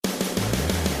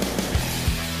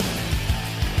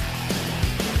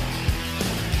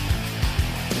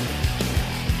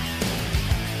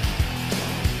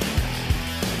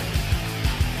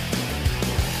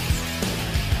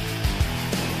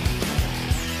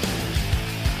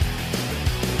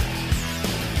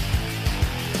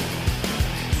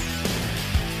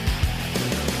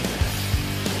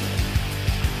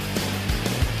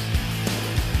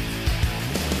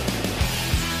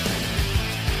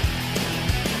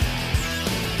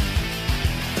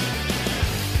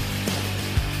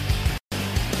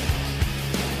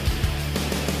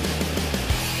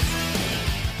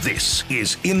This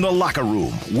is In the Locker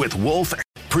Room with Wolf,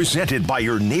 presented by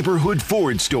your neighborhood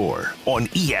Ford store on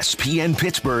ESPN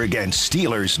Pittsburgh and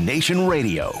Steelers Nation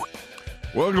Radio.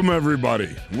 Welcome,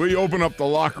 everybody. We open up the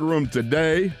locker room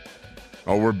today.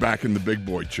 Oh, we're back in the big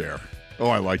boy chair. Oh,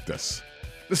 I like this.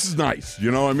 This is nice.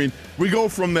 You know, I mean, we go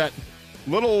from that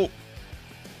little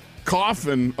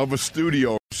coffin of a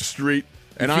studio street.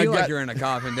 And I feel like you're in a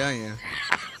coffin, don't you?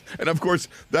 And, of course,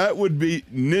 that would be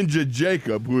Ninja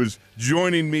Jacob, who is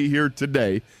joining me here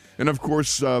today. And, of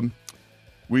course,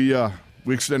 we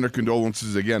extend our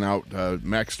condolences again out.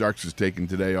 Max Starks is taking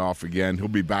today off again. He'll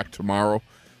be back tomorrow.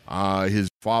 His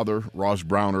father, Ross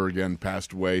Browner, again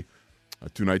passed away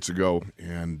 2 nights ago.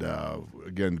 And,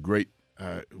 again, great.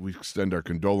 We extend our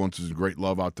condolences and great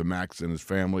love out to Max and his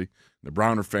family, the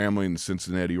Browner family and the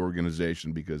Cincinnati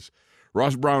organization, because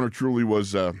Ross Browner truly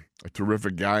was a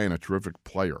terrific guy and a terrific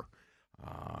player.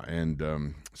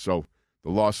 So the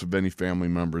loss of any family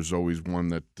member is always one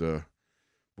that,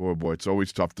 boy, it's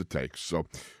always tough to take. So,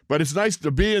 but it's nice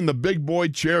to be in the big boy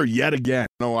chair yet again.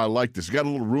 No, I like this. You got a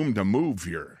little room to move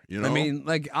here. You know, I mean,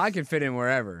 like I can fit in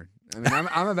wherever. I mean,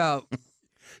 I'm about.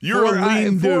 You're a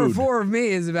lean dude. Four of me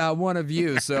is about one of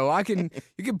you, so you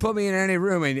can put me in any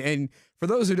room. And for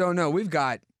those who don't know, we've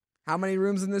got how many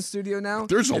rooms in this studio now?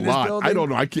 There's a lot. I don't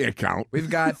know. I can't count.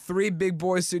 We've got 3 big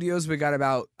boy studios. We got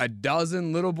about a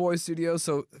dozen little boy studios.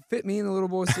 So fit me in the little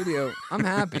boy studio. I'm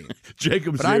happy.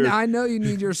 Jacob's but here. I know you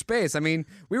need your space. I mean,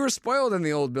 we were spoiled in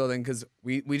the old building because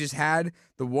we just had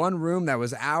the one room that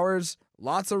was ours.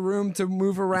 Lots of room to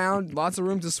move around. Lots of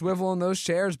room to swivel in those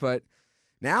chairs. But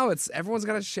now everyone's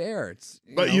got to share.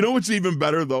 You know what's even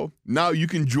better, though? Now you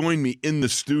can join me in the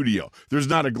studio. There's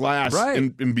not a glass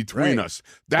in between us.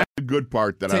 That's the good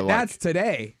part that I like. That's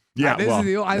today. Yeah, I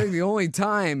think the only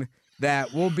time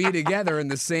that we'll be together in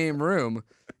the same room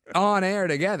on air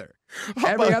together.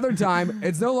 Every other time,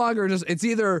 it's no longer just it's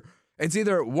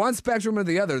either one spectrum or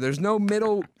the other. There's no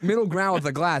middle ground with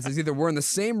the glass. It's either we're in the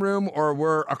same room or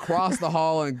we're across the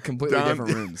hall in completely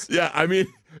different rooms. Yeah, I mean.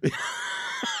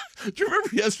 Do you remember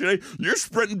yesterday? You're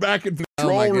sprinting back in the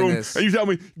control room, and you tell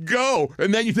me, go.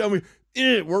 And then you tell me,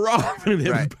 we're off. And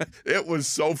it was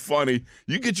so funny.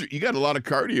 You got a lot of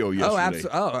cardio yesterday. Oh,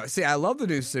 absolutely. Oh, see, I love the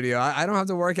new studio. I don't have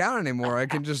to work out anymore. I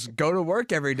can just go to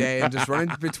work every day and just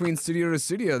run between studio to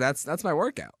studio. That's my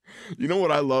workout. You know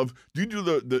what I love? You do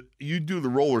the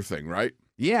roller thing, right?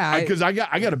 Yeah. Because I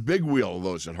got a big wheel of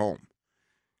those at home.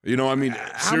 You know, I mean,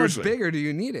 how much bigger do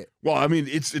you need it? Well, I mean,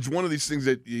 it's one of these things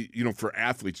that, you know, for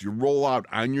athletes, you roll out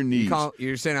on your knees.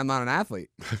 You're saying I'm not an athlete?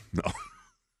 No.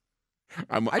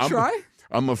 I try.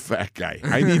 I'm a fat guy.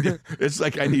 It's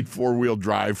like I need 4-wheel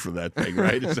drive for that thing,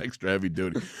 right? It's extra heavy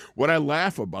duty. What I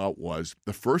laugh about was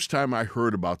the first time I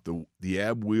heard about the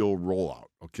ab wheel rollout,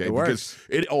 okay? It works.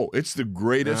 It's the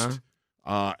greatest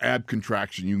ab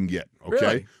contraction you can get, okay?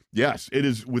 Really? Yes, it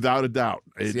is without a doubt.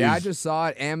 I just saw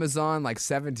it Amazon like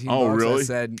 $17. Oh, really? I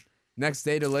said next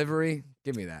day delivery.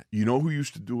 Give me that. You know who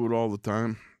used to do it all the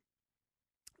time?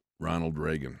 Ronald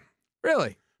Reagan.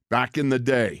 Really? Back in the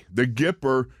day, the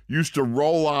Gipper used to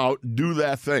roll out, do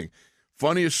that thing.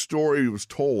 Funniest story was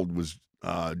told was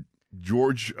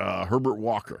George Herbert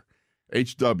Walker,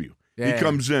 HW. Yeah, he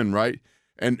comes in, right?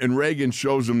 And Reagan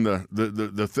shows him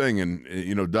the thing and,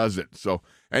 you know, does it. So,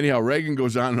 anyhow, Reagan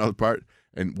goes on another part.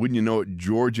 And wouldn't you know it,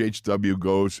 George H.W.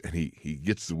 goes, and he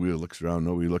gets the wheel, looks around,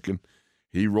 nobody looking.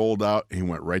 He rolled out, and he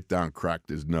went right down, cracked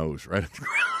his nose right at the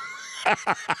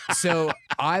ground. So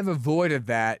I've avoided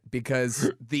that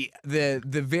because the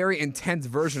very intense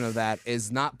version of that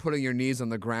is not putting your knees on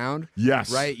the ground. Yes.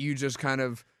 Right? You just kind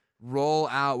of roll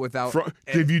out without.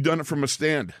 Have you done it from a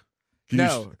stand?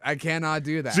 No, I cannot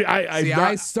do that. See,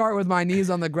 I start with my knees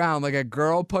on the ground like a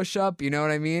girl push-up. You know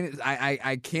what I mean?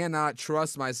 I cannot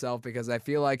trust myself because I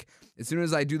feel like as soon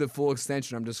as I do the full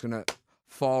extension, I'm just gonna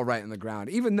fall right in the ground.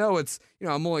 Even though it's, you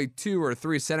know, I'm only 2 or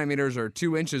 3 centimeters or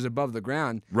 2 inches above the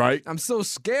ground. Right. I'm so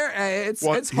scared.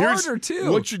 It's harder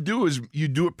too. What you do is you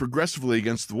do it progressively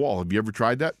against the wall. Have you ever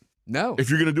tried that? No. If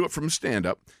you're gonna do it from a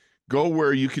stand-up, go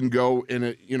where you can go in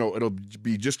it, you know, it'll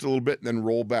be just a little bit and then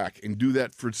roll back and do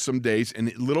that for some days.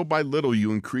 And little by little,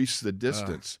 you increase the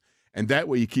distance. And that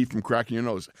way you keep from cracking your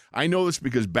nose. I know this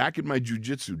because back in my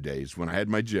jiu-jitsu days when I had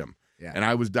my gym and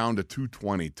I was down to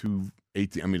 220,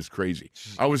 218. I mean, it's crazy.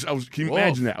 I was. Can you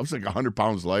imagine that? I was like 100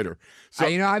 pounds lighter. So,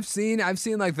 you know, I've seen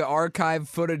like the archive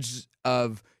footage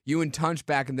of you and Tunch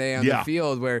back in the day on the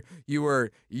field where you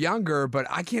were younger, but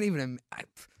I can't even.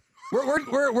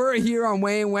 We're here on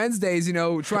Weighing Wednesdays, you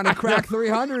know, trying to crack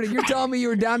 300, and you're telling me you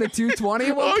were down to 220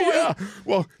 at one point? Yeah.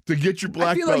 Well, to get your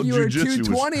black belt I feel like you were jiu-jitsu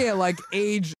 220 at like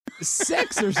age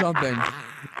 6 or something.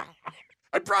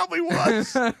 I probably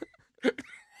was.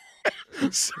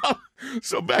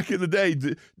 So back in the day,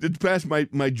 to pass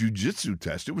my jiu-jitsu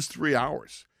test, it was 3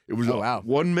 hours. It was a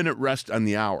 1 minute rest on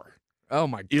the hour. Oh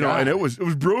my God! You know, and it was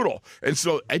brutal. And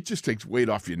so it just takes weight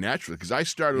off you naturally. Because I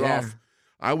started off,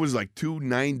 I was like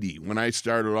 290 when I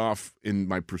started off in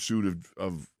my pursuit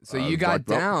of. So you got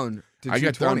down to 220. I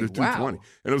got down to 220, wow.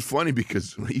 and it was funny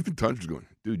because even Tunch was going,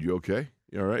 "Dude, you okay?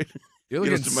 You all right?" You're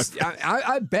looking.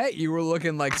 I bet you were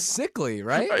looking like sickly,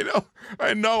 right?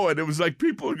 I know, and it was like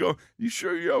people would go, "You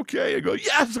sure you're okay?" I go,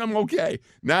 "Yes, I'm okay."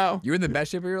 Now you're in the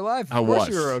best shape of your life. Of course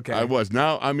you were okay. I was.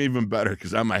 Now I'm even better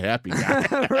because I'm a happy guy.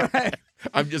 Right.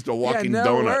 I'm just a walking no donut.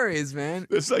 No worries, man.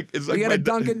 It's like we got a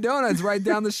Dunkin' Donuts right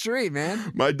down the street,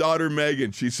 man. My daughter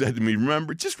Megan, she said to me,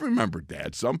 remember,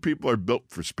 Dad, some people are built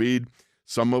for speed.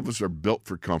 Some of us are built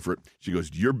for comfort. She goes,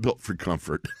 you're built for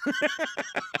comfort.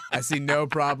 I see no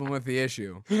problem with the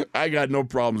issue. I got no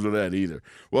problems with that either.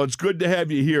 Well, it's good to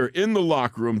have you here in the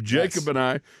locker room. Jacob and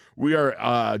I, we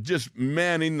are just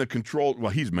manning the control.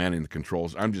 Well, he's manning the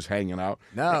controls. I'm just hanging out.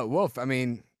 No, Wolf, I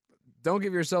mean, don't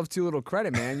give yourself too little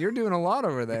credit, man. You're doing a lot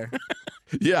over there.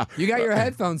 Yeah. You got your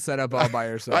headphones set up all by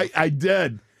yourself. I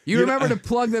did. You remember to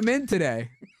plug them in today.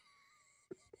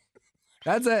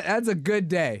 That's a good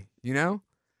day, you know?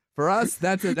 For us,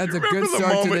 that's a good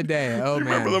start to the day. Oh, man.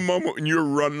 Remember the moment when you were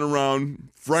running around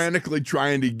frantically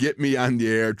trying to get me on the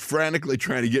air, frantically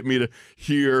trying to get me to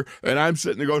hear, and I'm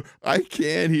sitting there going, I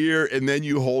can't hear, and then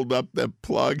you hold up the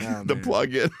plug,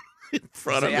 plug-in in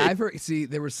front of me. See,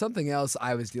 there was something else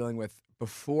I was dealing with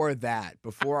before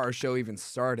our show even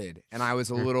started, and I was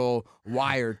a little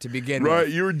wired to begin with. Right,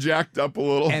 you were jacked up a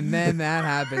little. And then that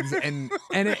happens, and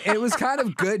it was kind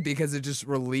of good because it just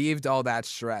relieved all that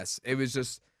stress. It was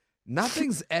just,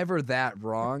 nothing's ever that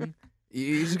wrong.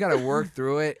 You just got to work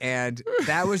through it, and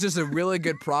that was just a really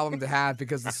good problem to have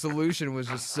because the solution was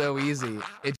just so easy.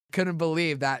 It couldn't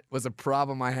believe that was a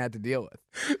problem I had to deal with.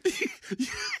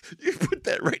 You put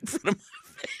that right in front of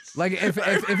my face. Like if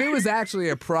it was actually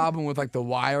a problem with like the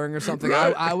wiring or something,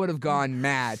 right. I would have gone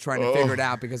mad trying to figure it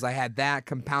out because I had that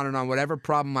compounded on whatever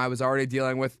problem I was already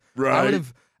dealing with. Right.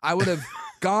 I would have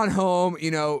gone home,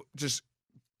 you know, just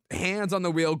hands on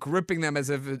the wheel, gripping them as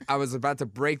if I was about to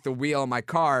break the wheel in my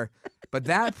car. But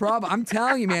that problem, I'm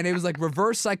telling you, man, it was like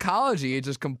reverse psychology. It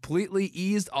just completely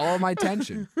eased all of my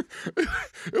tension.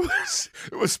 It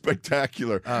was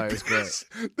spectacular. Oh, it was great.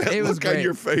 That look on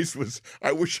your face was,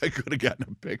 I wish I could have gotten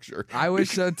a picture. I wish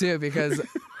so too, because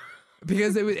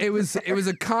it was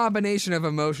a combination of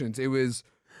emotions. It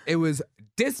was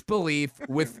disbelief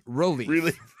with relief.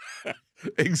 Relief.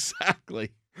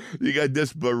 Exactly. You got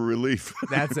disbelief.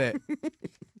 That's it.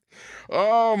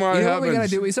 Oh my heavens! What we gotta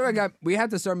do? We have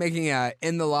to start making a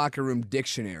in the locker room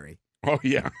dictionary. Oh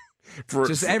yeah.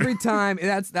 Just every time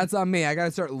that's on me. I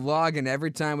gotta start logging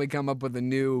every time we come up with a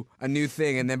new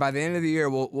thing, and then by the end of the year,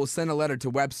 we'll send a letter to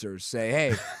Webster's. Say,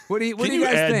 hey, what do you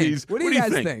guys think? What do you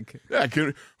guys think?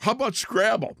 Yeah, how about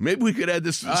Scrabble? Maybe we could add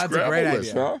this to the Scrabble that's a great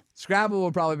list, idea. huh? Scrabble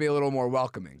will probably be a little more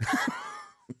welcoming.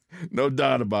 No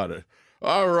doubt about it.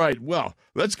 All right, well,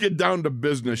 let's get down to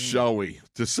business, shall we?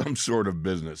 To some sort of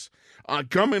business.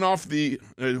 Coming off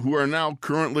who are now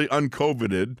currently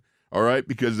uncovided, all right,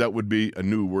 because that would be a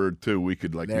new word too. We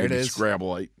could maybe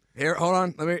Scrabble-ite. Here, hold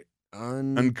on. Let me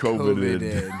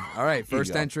uncovided. All right,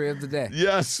 first entry of the day.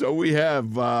 Yes, so we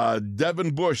have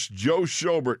Devin Bush, Joe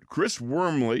Schobert, Chris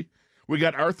Wormley. We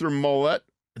got Arthur Mollett,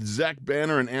 Zach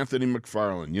Banner, and Anthony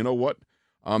McFarland. You know what?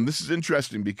 This is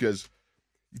interesting because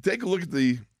you take a look at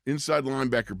the inside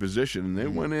linebacker position, and they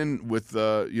went in with,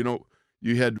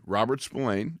 you had Robert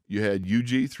Spillane, you had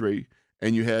UG3,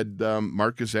 and you had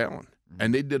Marcus Allen.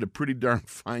 And they did a pretty darn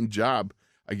fine job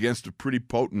against a pretty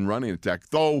potent running attack.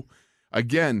 Though,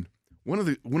 again, one of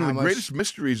the greatest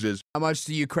mysteries is how much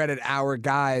do you credit our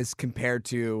guys compared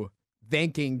to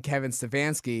thanking Kevin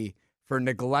Stefanski for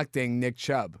neglecting Nick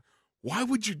Chubb? Why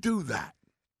would you do that?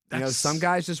 Some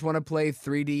guys just want to play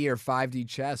 3D or 5D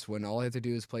chess when all they have to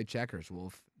do is play checkers,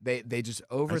 Wolf. They just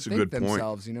overthink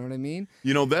themselves. You know what I mean?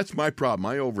 That's my problem.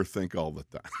 I overthink all the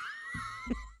time.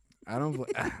 I don't.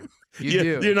 You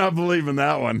do. You're not believing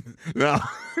that one. No.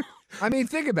 I mean,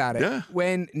 think about it. Yeah.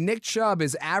 When Nick Chubb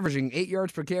is averaging 8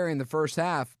 yards per carry in the first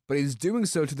half, but he's doing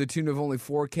so to the tune of only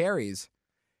 4 carries,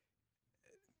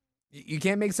 you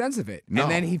can't make sense of it. No.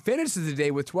 And then he finishes the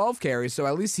day with 12 carries, so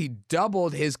at least he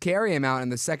doubled his carry amount in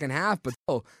the second half. But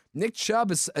Nick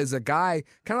Chubb is a guy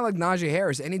kind of like Najee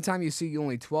Harris. Anytime you see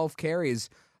only 12 carries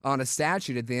on a stat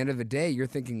sheet at the end of the day, you're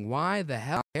thinking, why the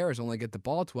hell did Harris only get the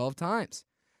ball 12 times?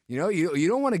 You know, you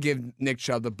don't want to give Nick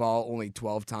Chubb the ball only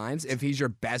 12 times if he's your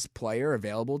best player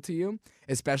available to you,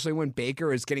 especially when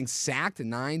Baker is getting sacked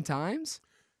 9 times.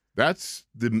 That's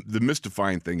the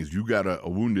mystifying thing is you got a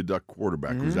wounded duck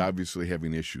quarterback who's obviously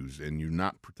having issues, and you're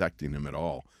not protecting him at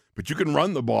all. But you can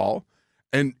run the ball,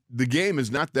 and the game is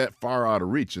not that far out of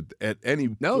reach at any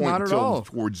point not at until all.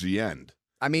 towards the end.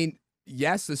 I mean,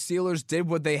 yes, the Steelers did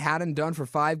what they hadn't done for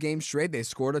 5 games straight. They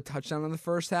scored a touchdown in the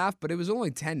first half, but it was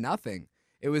only 10-0.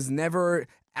 It was never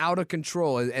out of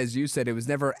control. As you said, it was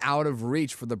never out of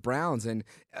reach for the Browns. And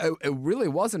it really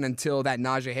wasn't until that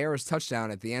Najee Harris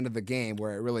touchdown at the end of the game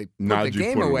where it really put the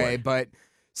game away. But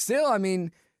still, I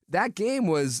mean, that game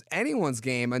was anyone's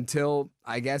game until,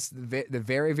 I guess, the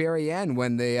very, very end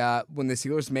when the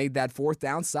Steelers made that 4th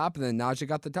down stop and then Najee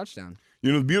got the touchdown.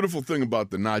 You know, the beautiful thing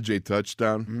about the Najee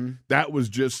touchdown, that was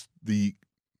just the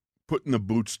putting the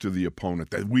boots to the opponent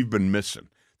that we've been missing.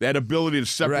 That ability to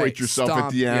separate yourself Stomp,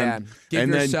 at the end. Yeah. Give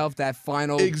and yourself that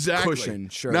final cushion.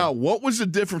 Sure. Now, what was the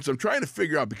difference? I'm trying to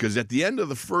figure out because at the end of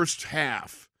the first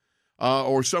half,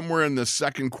 or somewhere in the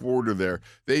second quarter there,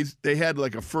 they had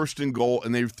like a 1st and goal,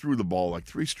 and they threw the ball like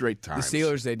 3 straight times. The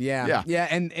Steelers did, yeah. Yeah,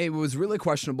 and it was really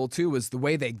questionable, too, was the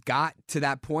way they got to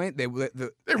that point. They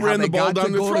ran the ball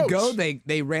down their throats.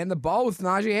 They ran the ball with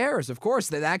Najee Harris. Of course,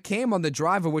 that came on the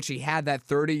drive of which he had that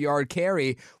 30-yard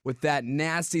carry with that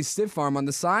nasty stiff arm on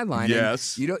the sideline.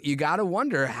 Yes. And you got to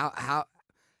wonder how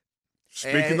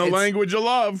Speaking the language of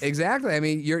love. Exactly. I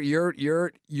mean, you're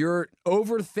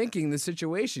overthinking the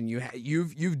situation.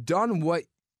 You've done what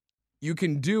you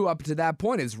can do up to that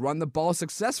point is run the ball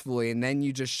successfully, and then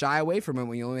you just shy away from it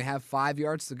when you only have 5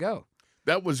 yards to go.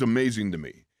 That was amazing to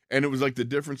me. And it was like the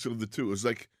difference of the two. It was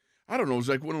like, I don't know, it was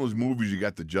like one of those movies you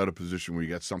got the juxtaposition where you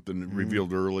got something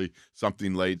revealed early,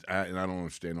 something late, and I don't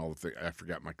understand all the things. I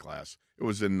forgot my class. It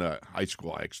was in high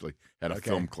school, I actually had a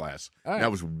film class. All right.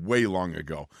 That was way long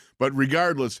ago. But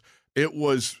regardless, it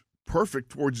was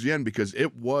perfect towards the end because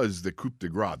it was the coup de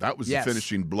grace. That was the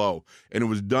finishing blow. And it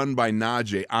was done by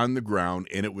Najee on the ground,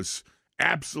 and it was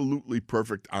absolutely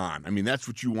perfect on. I mean, that's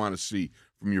what you want to see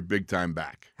from your big-time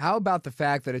back. How about the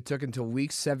fact that it took until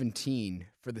Week 17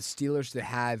 for the Steelers to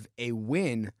have a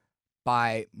win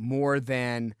by more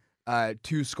than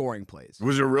 2 scoring plays?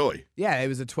 Was it really? Yeah, it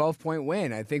was a 12-point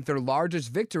win. I think their largest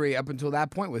victory up until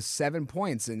that point was 7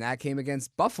 points, and that came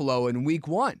against Buffalo in Week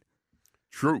 1.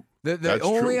 True.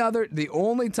 The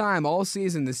only time all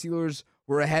season the Steelers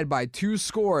were ahead by 2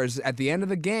 scores at the end of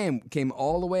the game came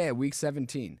all the way at Week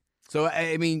 17. So,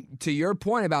 I mean, to your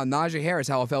point about Najee Harris,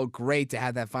 how it felt great to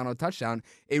have that final touchdown,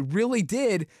 it really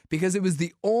did because it was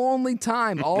the only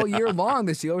time all year long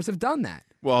the Steelers have done that.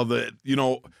 Well,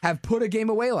 have put a game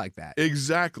away like that.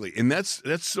 Exactly. And that's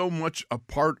so much a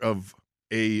part of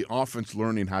a offense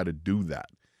learning how to do that.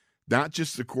 Not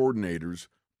just the coordinators,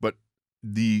 but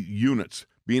the units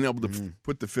being able to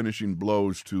put the finishing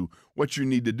blows to what you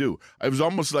need to do. It was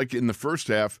almost like in the first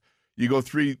half, you go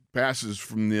 3 passes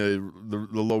from the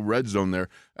low red zone there.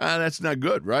 That's not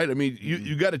good, right? I mean,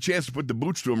 you got a chance to put the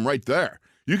boots to him right there.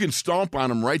 You can stomp on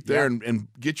them right there and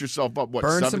get yourself up,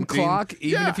 burn 17? Some clock,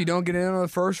 even if you don't get in on the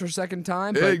first or second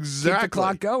time. But exactly. Keep the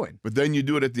clock going. But then you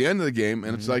do it at the end of the game,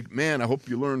 and it's like, man, I hope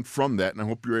you learn from that, and I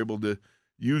hope you're able to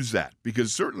use that.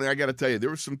 Because certainly, I got to tell you, there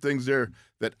were some things there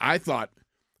that I thought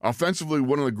offensively,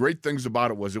 one of the great things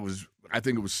about it was I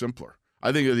think it was simpler.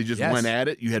 I think they just went at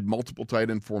it. You had multiple tight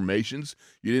end formations.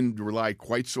 You didn't rely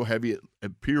quite so heavy, it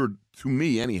appeared to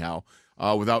me anyhow,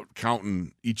 without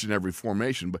counting each and every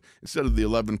formation. But instead of the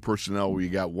 11 personnel where you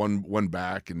got one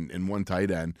back and one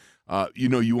tight end,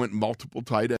 you went multiple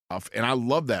tight end off. And I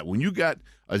love that. When you got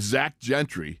a Zach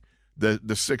Gentry, the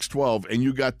 6'12", and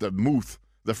you got the Muth,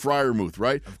 the Freiermuth,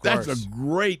 right? That's a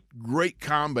great, great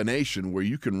combination where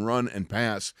you can run and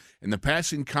pass. And the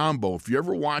passing combo, if you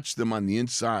ever watch them on the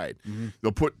inside,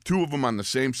 they'll put 2 of them on the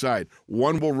same side.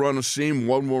 One will run a seam,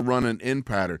 one will run an in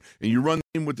pattern. And you run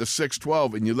the team with the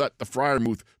 6'12", and you let the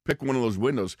Freiermuth pick one of those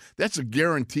windows. That's a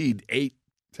guaranteed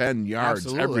 8-10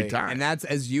 yards every time. And that's,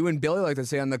 as you and Billy like to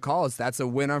say on the calls, that's a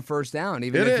win on first down.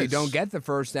 Even if you don't get the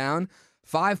first down,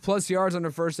 5+ yards on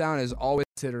the first down is always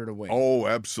considered a win. Oh,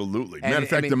 absolutely. Matter of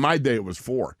fact, in my day, it was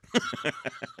 4.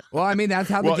 Well, I mean, that's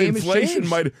how the game has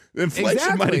changed.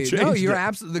 Inflation might have changed. No, you're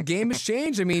absolutely. The game has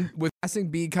changed. I mean, with passing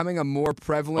becoming a more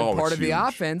prevalent part of the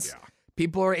offense,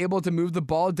 people are able to move the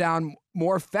ball down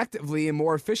more effectively and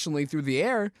more efficiently through the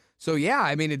air. So, yeah,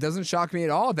 I mean, it doesn't shock me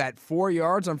at all that 4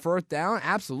 yards on first down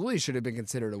absolutely should have been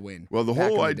considered a win. Well, the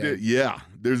whole idea,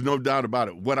 there's no doubt about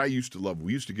it. What I used to love,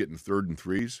 we used to get in 3rd and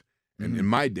 3s. And in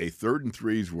my day, 3rd and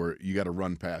 3s where you got a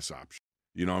run-pass option.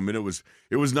 You know, I mean, it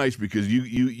was nice because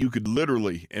you could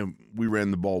literally, and we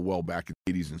ran the ball well back in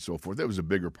the 80s and so forth. That was a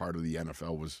bigger part of the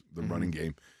NFL was the running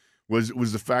game, was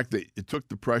the fact that it took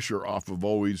the pressure off of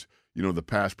always, you know, the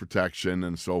pass protection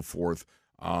and so forth.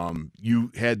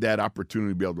 You had that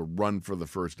opportunity to be able to run for the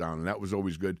first down, and that was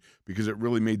always good because it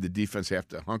really made the defense have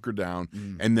to hunker down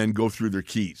and then go through their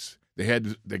keys.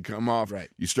 They come off. Right.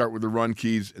 You start with the run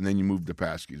keys, and then you move to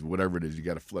pass keys. Whatever it is, you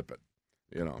got to flip it.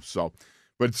 You know, so.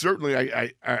 But certainly,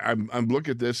 I'm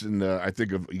looking at this, and I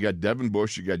think of you got Devin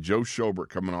Bush, you got Joe Schobert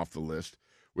coming off the list,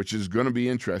 which is going to be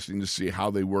interesting to see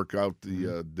how they work out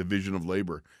the division of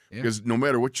labor. Because no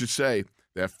matter what you say,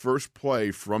 that first play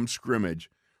from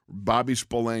scrimmage, Bobby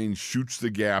Spillane shoots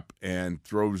the gap and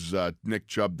throws Nick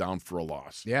Chubb down for a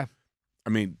loss. Yeah,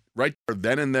 I mean, right there,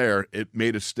 then and there, it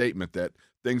made a statement that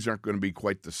things aren't going to be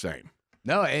quite the same.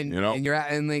 No,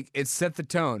 and like it set the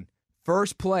tone.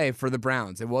 First play for the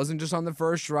Browns. It wasn't just on the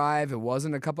first drive. It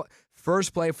wasn't a couple.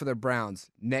 First play for the Browns.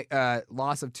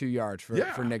 Loss of 2 yards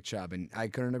for Nick Chubb, and I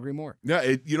couldn't agree more. Yeah,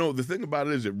 the thing about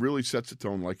it is it really sets a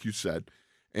tone, like you said.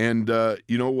 And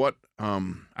you know what?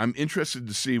 I'm interested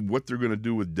to see what they're going to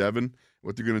do with Devin,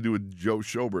 what they're going to do with Joe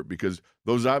Schobert, because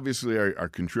those obviously are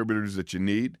contributors that you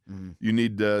need. Mm-hmm. You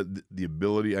need the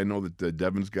ability. I know that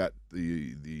Devin's got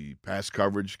the pass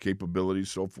coverage capabilities,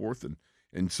 so forth,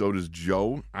 and so does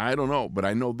Joe. I don't know, but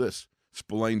I know this.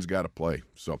 Spillane's got to play.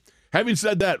 So, having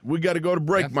said that, we got to go to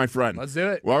break, my friend. Let's do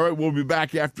it. Well, all right, we'll be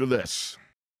back after this.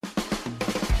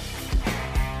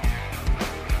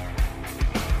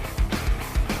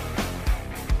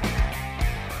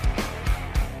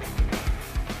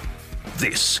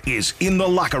 This is In the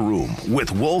Locker Room with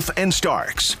Wolf and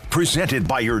Starks, presented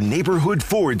by your neighborhood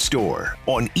Ford store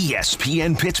on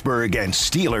ESPN Pittsburgh and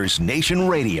Steelers Nation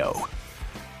Radio.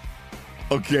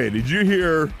 Okay, did you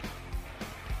hear?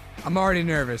 I'm already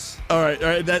nervous. All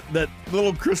right, that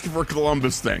little Christopher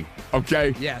Columbus thing,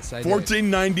 okay? Yes, I did.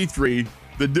 1493,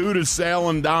 the dude is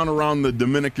sailing down around the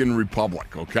Dominican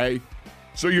Republic, okay?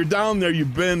 So you're down there,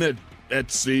 you've been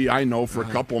at sea, I know, for a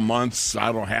couple months, I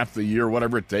don't know, half the year,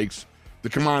 whatever it takes, to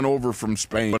come on over from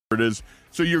Spain, whatever it is.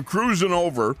 So you're cruising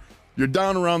over, you're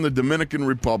down around the Dominican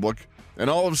Republic, and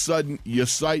all of a sudden you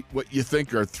sight what you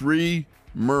think are 3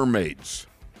 mermaids.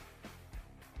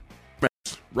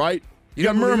 Right? You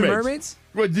don't believe in mermaids?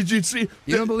 What, did you see?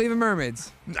 You don't believe in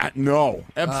mermaids? No,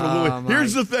 absolutely.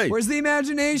 Here's the thing. Where's the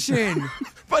imagination?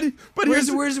 but where's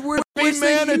the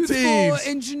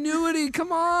youthful ingenuity?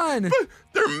 Come on. But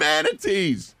they're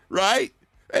manatees, right?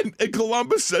 And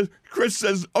Chris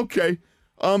says, okay,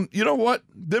 you know what?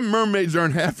 Them mermaids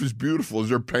aren't half as beautiful as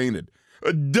they're painted.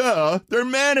 Duh, they're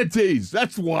manatees.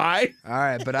 That's why. All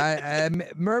right,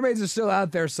 but mermaids are still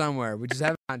out there somewhere. We just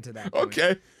haven't gotten to that point.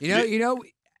 Okay. You know,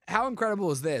 how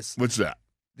incredible is this? What's that?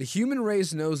 The human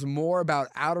race knows more about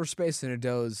outer space than it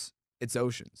does its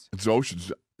oceans. It's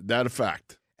oceans. That a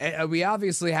fact. And we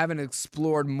obviously haven't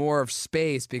explored more of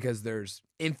space because there's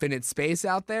infinite space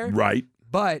out there. Right.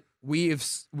 But we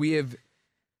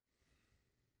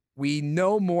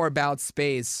know more about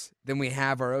space than we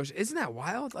have our ocean. Isn't that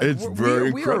wild? Like, it's very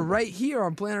incredible. We are right here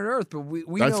on planet Earth, but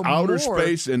we That's know outer more.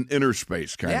 space and inner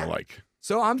space, kind of like.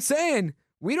 So I'm saying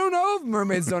we don't know if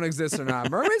mermaids don't exist or not.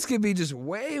 Mermaids could be just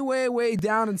way, way, way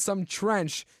down in some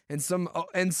trench and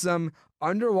some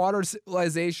underwater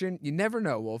civilization. You never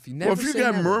know, Wolf. You never. Well, if you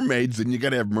got mermaids, then you got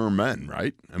to have mermen,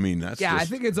 right? I mean, that's I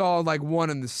think it's all like one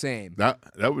and the same. That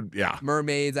would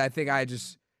mermaids. I think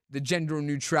the gender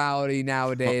neutrality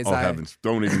nowadays. Oh heavens!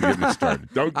 Don't even get me started.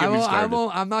 Don't get me started.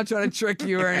 I'm not trying to trick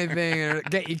you or anything or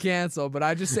get you canceled, but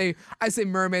I say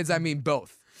mermaids. I mean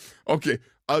both. Okay,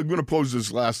 I'm going to pose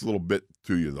this last little bit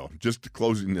to you though, just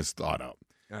closing this thought out.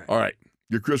 All right.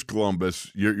 You're Chris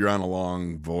Columbus. You're on a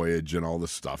long voyage and all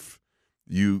this stuff.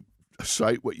 You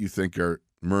sight what you think are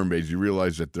mermaids. You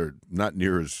realize that they're not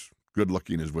near as good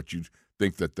looking as what you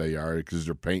think that they are because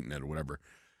they're painting it or whatever.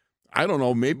 I don't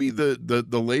know. Maybe the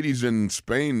ladies in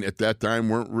Spain at that time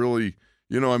weren't really,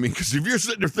 because if you're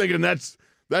sitting there thinking that's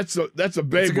a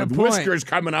babe with whiskers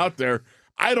coming out there,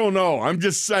 I don't know. I'm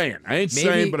just saying. I ain't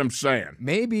saying, but I'm saying.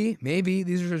 Maybe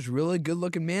these are just really good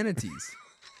looking manatees.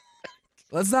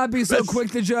 Let's not be so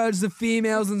quick to judge the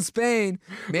females in Spain.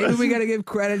 Maybe we got to give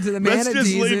credit to the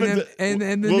manatees in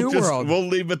the New World. We'll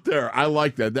leave it there. I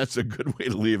like that. That's a good way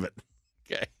to leave it.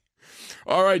 Okay.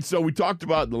 All right, so we talked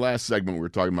about in the last segment, we were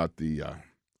talking about the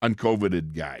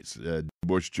uncoveted guys,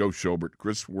 Bush, Joe Schobert,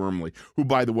 Chris Wormley, who,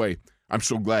 by the way, I'm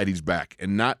so glad he's back,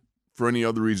 and not for any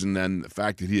other reason than the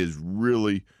fact that he has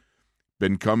really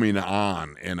been coming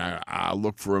on, and I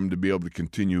look for him to be able to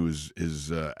continue his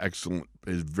excellent,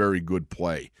 his very good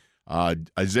play.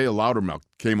 Isaiah Loudermilk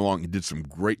came along and did some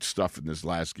great stuff in this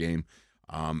last game,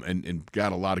 and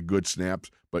got a lot of good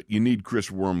snaps. But you need Chris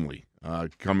Wormley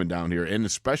coming down here, and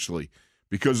especially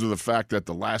because of the fact that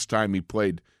the last time he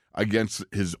played against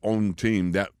his own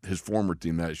team, that his former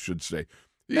team, that I should say,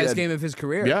 best game of his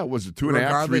career. Yeah, was it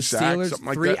 2.5, 3 sacks, Steelers, something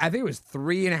like that? I think it was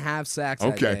 3.5 sacks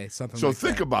that day. Something so like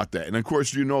think that. about that. And, of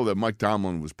course, you know that Mike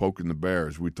Tomlin was poking the bear,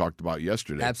 as we talked about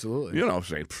yesterday. Absolutely. You know,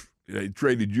 saying, they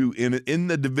traded you in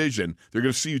the division. They're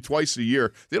going to see you twice a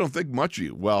year. They don't think much of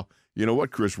you. Well, you know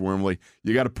what, Chris Wormley?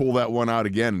 You got to pull that one out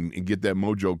again and get that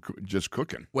mojo just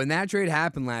cooking. When that trade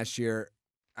happened last year,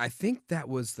 I think that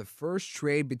was the first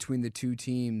trade between the two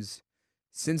teams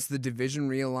since the division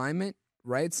realignment.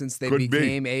 Right, since they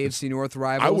became AFC North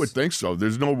rivals, I would think so.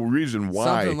 There's no reason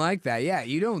why something like that. Yeah,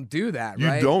 you don't do that. You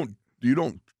right? You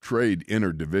don't trade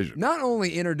interdivision. Not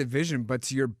only interdivision, but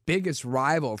to your biggest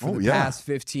rival for the past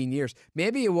 15 years.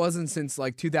 Maybe it wasn't since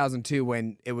like 2002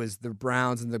 when it was the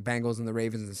Browns and the Bengals and the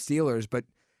Ravens and the Steelers, but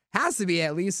has to be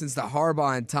at least since the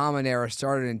Harbaugh and Tomlin era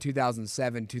started in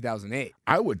 2007, 2008.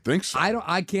 I would think so.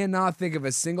 I cannot think of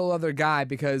a single other guy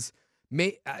because.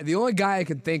 The only guy I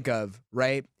can think of,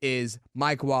 right, is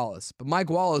Mike Wallace. But Mike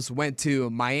Wallace went to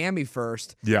Miami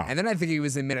first. Yeah. And then I think he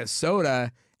was in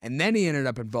Minnesota, and then he ended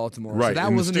up in Baltimore. Right. So that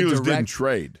and wasn't the Steelers a direct. didn't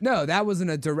trade. No, that wasn't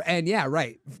a direct. And yeah,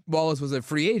 right. Wallace was a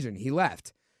free agent. He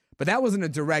left. But that wasn't a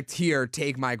direct here,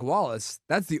 take Mike Wallace.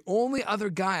 That's the only other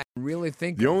guy I really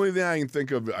think The of. only thing I can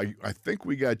think of, I think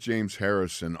we got James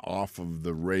Harrison off of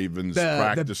the Ravens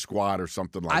practice squad or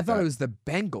something like that. I thought it was the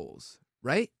Bengals,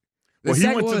 right? Well, he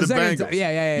went to the Bengals.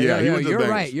 Yeah, he went to the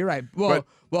Bengals. You're right.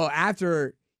 Well,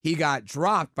 after he got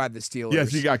dropped by the Steelers.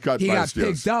 Yes, he got cut by the Steelers. He got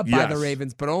picked up by the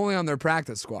Ravens, but only on their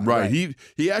practice squad. Right.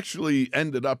 He actually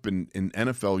ended up in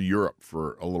NFL Europe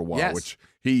for a little while, which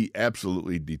he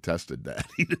absolutely detested that.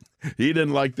 He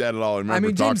didn't like that at all. I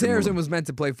mean, James Harrison was meant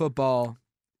to play football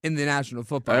in the National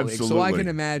Football League, so I can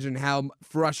imagine how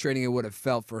frustrating it would have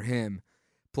felt for him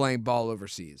playing ball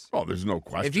overseas. Oh, there's no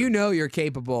question. If you know you're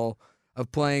capable of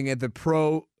playing at the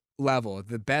pro level, at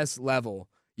the best level,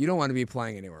 you don't want to be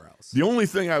playing anywhere else. The only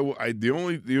thing the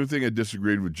only thing I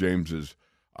disagreed with James is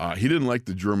he didn't like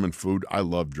the German food. I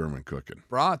love German cooking.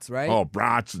 Brats, right? Oh,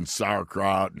 brats and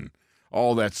sauerkraut and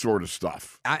all that sort of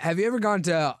stuff. Have you ever gone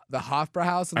to the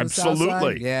Hofbrauhaus on the South Side?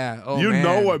 Absolutely. Yeah. Oh, you man.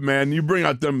 know it, man. You bring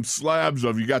out them slabs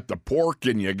of, you got the pork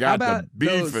and you got the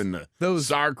beef and the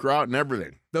sauerkraut and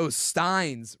everything. Those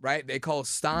Steins, right? They call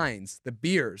Steins, the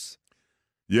beers.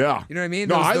 Yeah. You know what I mean?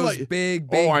 No, those big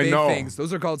things.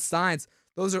 Those are called Steins.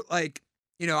 Those are like,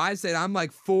 I said I'm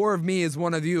like 4 of me is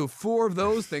one of you. 4 of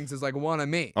those things is like 1 of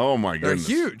me. Oh, my goodness.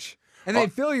 They're huge. And they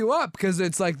fill you up because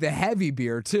it's like the heavy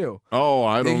beer, too. Oh,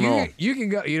 I don't know. You can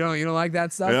go. You don't like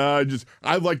that stuff? Yeah,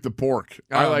 I like the pork.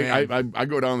 Oh, I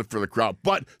go down for the kraut.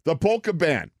 But the polka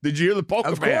band. Did you hear the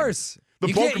polka band? Of course.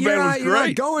 The polka band was great. You're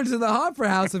not going to the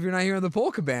Hofbrauhaus if you're not hearing the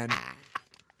polka band.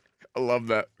 I love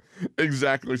that.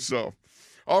 Exactly so.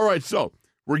 All right, so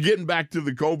we're getting back to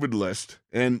the COVID list,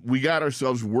 and we got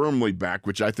ourselves Wormley back,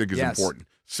 which I think is important.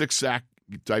 6-sack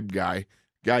type guy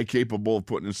capable of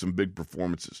putting in some big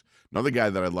performances. Another guy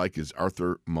that I like is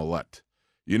Arthur Millette.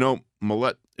 You know,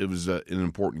 Millette, it was an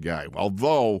important guy.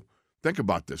 Although, think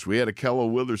about this. We had Ahkello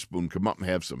Witherspoon come up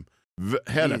and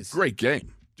had a great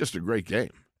game. Just a great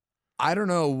game. I don't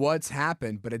know what's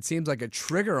happened, but it seems like a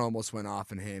trigger almost went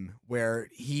off in him where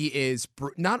he is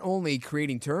not only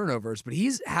creating turnovers, but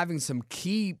he's having some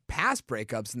key pass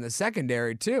breakups in the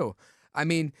secondary too. I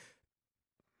mean,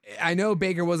 I know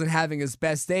Baker wasn't having his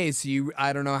best day, so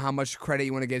I don't know how much credit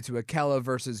you want to give to Ahkello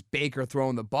versus Baker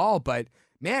throwing the ball, but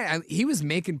man, he was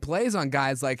making plays on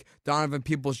guys like Donovan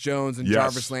Peoples-Jones and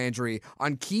Jarvis Landry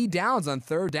on key downs, on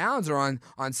third downs, or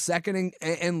on second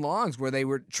and longs where they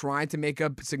were trying to make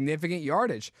up significant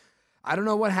yardage. I don't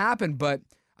know what happened, but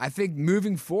I think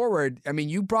moving forward, I mean,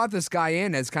 you brought this guy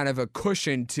in as kind of a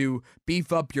cushion to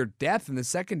beef up your depth in the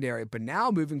secondary, but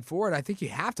now moving forward, I think you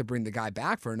have to bring the guy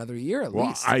back for another year at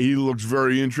least. He looks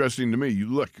very interesting to me.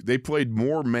 They played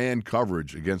more man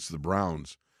coverage against the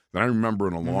Browns than I remember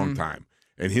in a long time.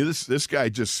 And this guy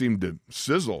just seemed to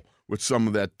sizzle with some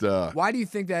of that. Why do you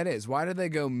think that is? Why did they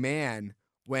go man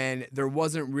when there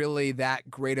wasn't really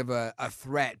that great of a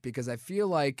threat? Because I feel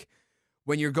like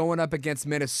when you're going up against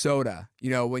Minnesota,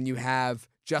 when you have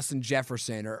Justin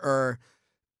Jefferson or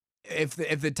if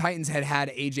the Titans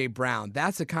had A.J. Brown,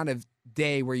 that's the kind of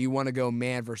day where you want to go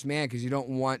man versus man because you don't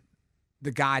want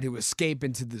the guy to escape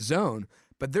into the zone.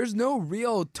 But there's no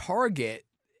real target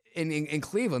in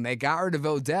Cleveland. They got rid of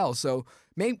Odell. So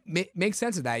make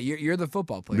sense of that. You're the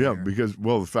football player. Yeah, here. because,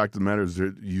 the fact of the matter is,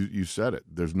 you said it.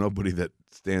 There's nobody that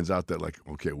stands out that like,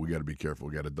 okay, we got to be careful.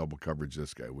 We got to double coverage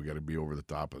this guy. We got to be over the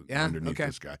top of underneath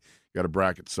this guy. Got to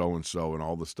bracket so-and-so and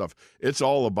all this stuff. It's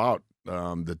all about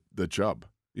the Chubb.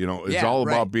 It's all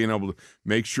about being able to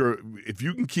make sure if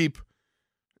you can keep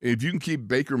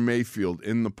Baker Mayfield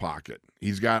in the pocket.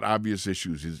 He's got obvious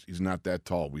issues. He's not that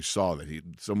tall. We saw that.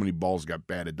 So many balls got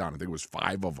batted down. I think it was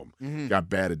 5 of them got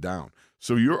batted down.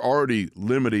 So you're already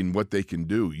limiting what they can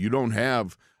do. You don't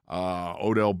have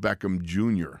Odell Beckham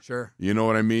Jr. Sure. You know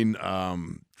what I mean?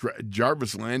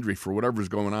 Jarvis Landry, for whatever's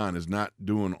going on, is not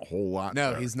doing a whole lot.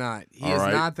 No, there. he's not. He is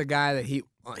not the guy that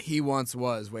he once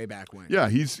was way back when. Yeah,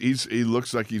 he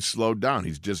looks like he's slowed down.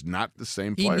 He's just not the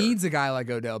same player. He needs a guy like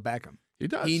Odell Beckham. He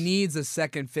does. He needs a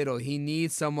second fiddle. He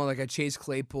needs someone like a Chase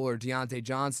Claypool or Deontay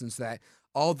Johnson so that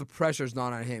all the pressure's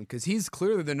not on him because he's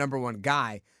clearly the number one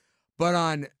guy. But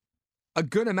on a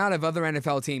good amount of other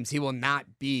NFL teams, he will not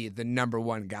be the number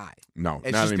one guy. No,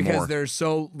 it's not just anymore. because there's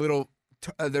so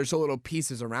little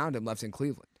pieces around him left in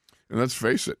Cleveland. And let's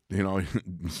face it,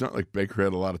 it's not like Baker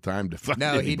had a lot of time to find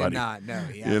anybody. No, he did not. No,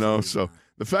 he so not.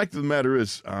 The fact of the matter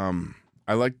is,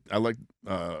 I like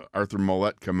Arthur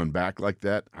Mollett coming back like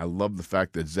that. I love the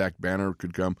fact that Zach Banner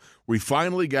could come. We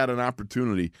finally got an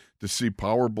opportunity to see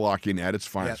power blocking at its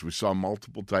finest. Yep. We saw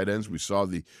multiple tight ends. We saw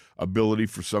the ability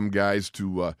for some guys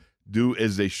to do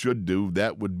as they should do.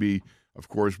 That would be, of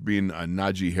course, being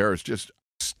Najee Harris, just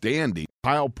standing,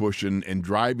 pile pushing, and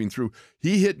driving through.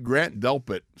 He hit Grant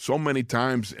Delpit so many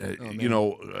times, in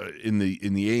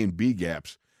the A and B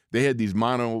gaps. They had these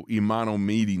mano-a-mano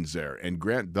meetings there, and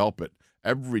Grant Delpit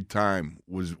every time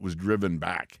was driven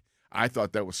back. I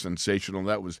thought that was sensational.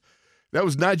 That was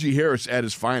Najee Harris at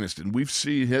his finest, and we've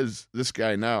seen this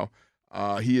guy now.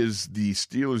 He is the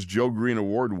Steelers Joe Green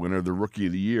Award winner, the Rookie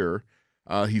of the Year.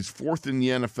 He's 4th in the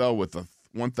NFL with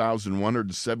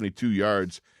 1,172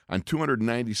 yards on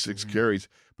 296 carries,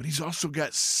 but he's also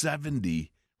got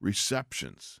 70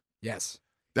 receptions. Yes.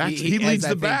 He leads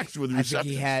the backs with receptions. I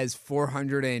think he has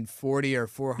 440 or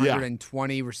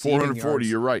 420 receiving 440, yards.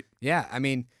 You're right. Yeah, I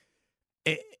mean,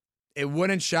 it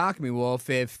wouldn't shock me, Wolf,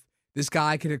 if this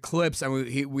guy could eclipse. I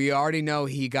mean, we already know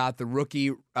he got the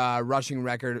rookie rushing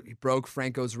record. He broke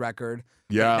Franco's record.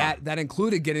 Yeah. That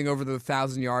included getting over the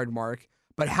 1,000-yard mark.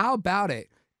 But how about it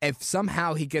if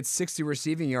somehow he gets 60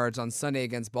 receiving yards on Sunday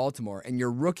against Baltimore, and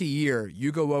your rookie year,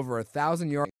 you go over 1,000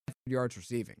 yards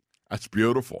receiving? That's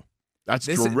beautiful. That's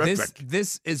terrific.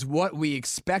 This is what we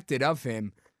expected of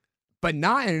him, but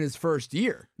not in his first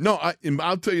year. No,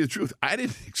 I'll tell you the truth. I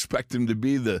didn't expect him to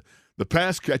be the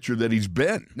pass catcher that he's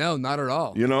been. No, not at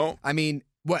all. I mean,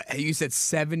 what you said,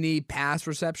 70 pass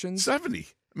receptions? 70.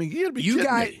 I mean, you gotta be kidding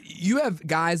me. You have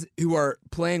guys who are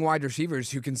playing wide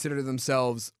receivers who consider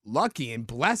themselves lucky and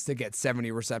blessed to get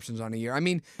 70 receptions on a year. I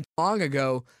mean, long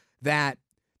ago that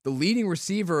the leading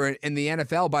receiver in the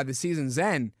NFL by the season's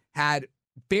end had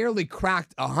barely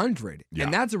cracked 100,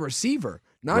 and that's a receiver.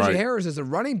 Najee Harris is a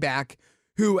running back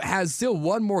who has still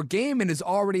one more game and is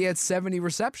already at 70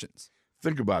 receptions.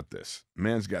 Think about this.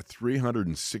 Man's got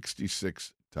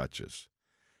 366 touches.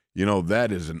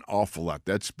 That is an awful lot.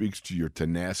 That speaks to your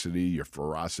tenacity, your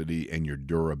ferocity, and your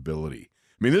durability.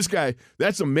 I mean, this guy,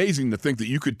 that's amazing to think that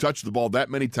you could touch the ball that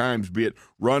many times, be it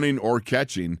running or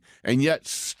catching, and yet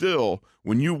still,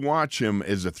 when you watch him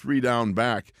as a 3-down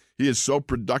back, he is so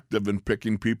productive in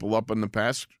picking people up in the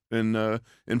pass in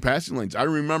passing lanes. I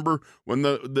remember when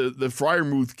the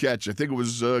Freiermuth catch, I think it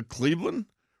was Cleveland,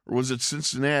 or was it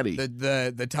Cincinnati?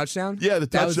 The touchdown? Yeah, the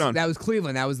touchdown. That was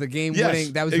Cleveland. That was the game yes,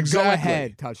 winning. That was exactly. the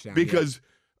go-ahead touchdown.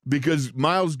 Because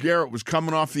Myles Garrett was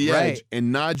coming off the edge,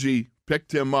 and Najee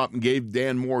picked him up and gave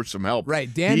Dan Moore some help.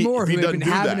 Right, Dan Moore, who had been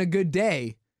having a good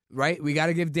day. Right, we got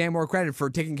to give Dan Moore credit for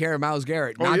taking care of Myles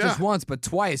Garrett, not just once but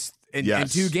twice in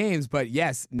 2 games. But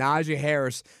yes, Najee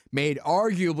Harris made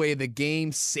arguably the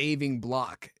game-saving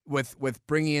block with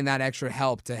bringing in that extra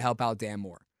help to help out Dan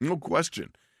Moore. No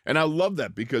question, and I love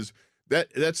that because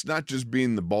that's not just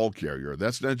being the ball carrier.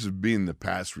 That's not just being the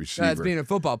pass receiver. That's being a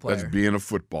football player. That's being a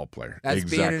football player. That's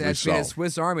exactly being a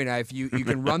Swiss Army knife. You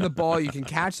can run the ball, you can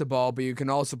catch the ball, but you can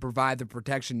also provide the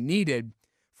protection needed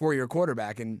for your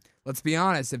quarterback. And let's be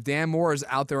honest, if Dan Moore is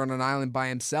out there on an island by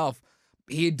himself,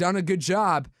 he had done a good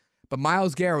job, but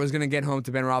Myles Garrett was going to get home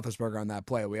to Ben Roethlisberger on that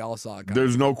play. We all saw it coming.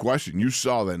 There's no question. You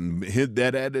saw that, and hit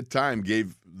that at a time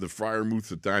gave the Freiermuth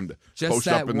the time to just post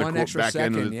that up in one the extra back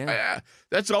second, end of the,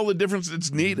 that's all the difference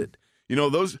that's needed.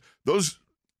 Those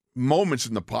moments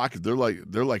in the pocket, they're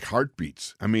like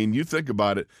heartbeats. I mean, you think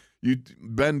about it.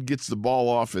 Ben gets the ball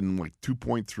off in like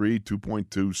 2.3,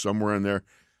 2.2, somewhere in there.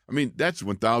 I mean, that's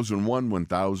 1,001,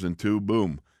 1,002,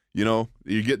 boom. You're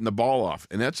getting the ball off.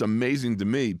 And that's amazing to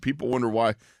me. People wonder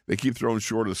why they keep throwing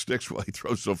short of the sticks while he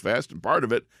throws so fast. And part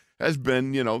of it has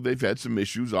been, they've had some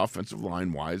issues offensive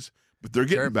line-wise, but they're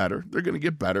getting better. They're going to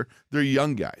get better. They're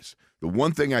young guys. The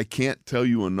one thing I can't tell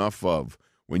you enough of,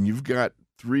 when you've got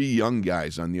 3 young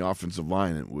guys on the offensive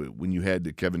line, and when you had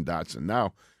the Kevin Dotson,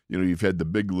 now, you've had the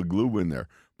big Leglue in there,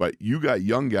 but you got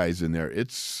young guys in there. It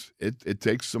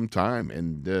takes some time,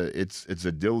 and it's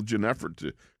a diligent effort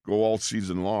to go all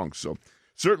season long. So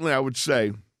certainly I would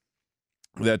say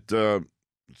that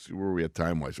let's see where are we at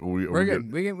time-wise. We're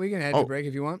good. We can head to break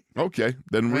if you want. Okay.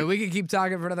 Then we can keep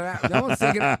talking for another hour. No one's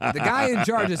thinking. The guy in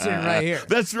charge is sitting right here.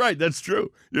 That's right. That's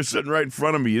true. You're sitting right in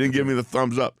front of me. You didn't give me the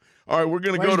thumbs up. All right, we're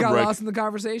going to go to break. You got lost in the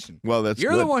conversation. Well,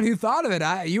 You're the one who thought of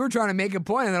it. You were trying to make a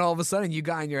point, and then all of a sudden you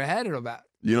got in your head about it.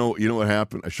 You know what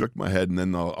happened? I shook my head, and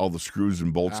then all the screws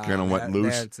and bolts kind of went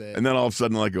loose. And then all of a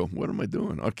sudden I go, what am I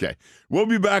doing? Okay. We'll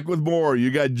be back with more.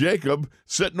 You got Jacob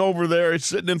sitting over there. He's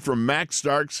sitting in for Max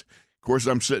Starks. Of course,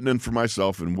 I'm sitting in for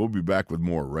myself, and we'll be back with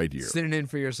more right here. Sitting in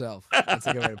for yourself. That's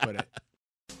a good way to put it.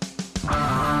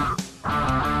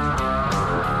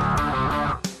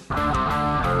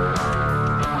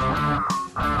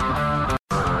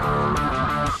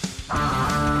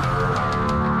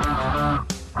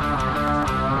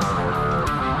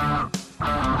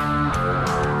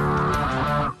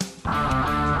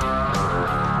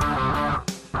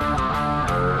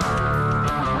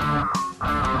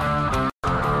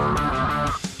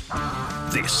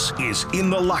 This is In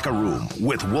the Locker Room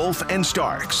with Wolf and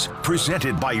Starks,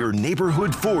 presented by your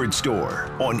neighborhood Ford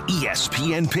store on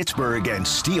ESPN Pittsburgh and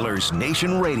Steelers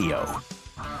Nation Radio.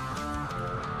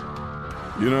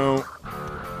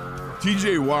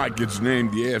 TJ Watt gets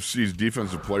named the AFC's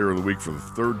Defensive Player of the Week for the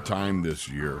 3rd time this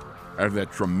year after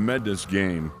that tremendous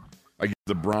game against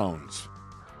the Browns.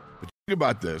 But think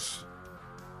about this.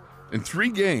 In 3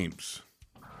 games,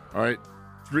 all right,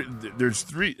 there's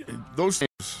 3, those games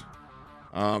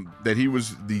that he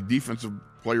was the Defensive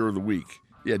Player of the Week.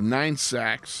 He had 9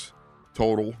 sacks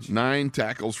total, 9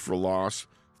 tackles for loss,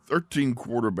 13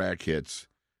 quarterback hits,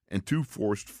 and 2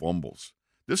 forced fumbles.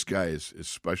 This guy is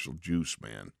special juice,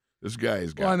 man. This guy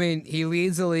is got. Well, I mean, he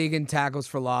leads the league in tackles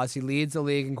for loss. He leads the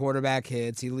league in quarterback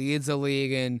hits. He leads the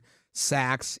league in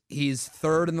sacks. He's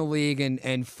 3rd in the league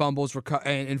in fumbles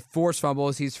and forced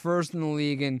fumbles. He's 1st in the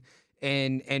league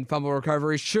in fumble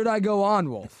recovery. Should I go on,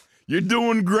 Wolf? You're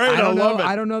doing great. I love it.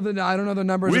 I don't know the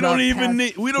numbers. We don't even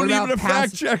need a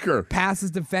fact checker.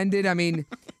 Passes defended. I mean,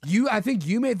 I think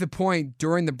you made the point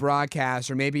during the broadcast,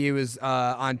 or maybe it was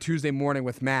on Tuesday morning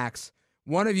with Max.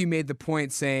 One of you made the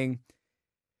point saying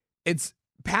it's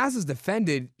passes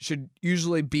defended should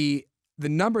usually be, the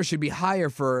number should be higher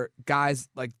for guys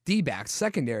like D-backs,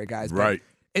 secondary guys. Right.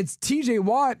 It's T.J.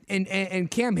 Watt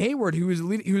and Cam Hayward who was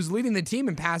leading the team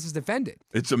in passes defended.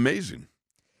 It's amazing.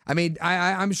 I mean,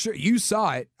 I'm sure you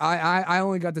saw it. I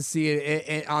only got to see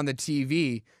it on the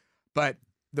TV, but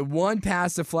the one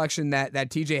pass deflection that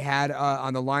TJ had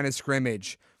on the line of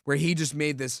scrimmage where he just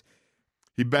made this.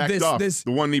 He backed off. The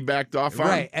one he backed off on.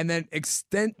 Right, and then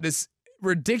extend this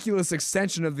ridiculous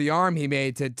extension of the arm he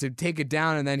made to take it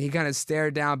down, and then he kind of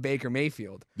stared down Baker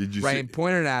Mayfield. Did you and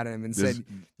pointed at him and said,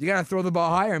 "You got to throw the ball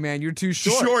higher, man. You're too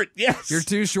short." Short, yes. You're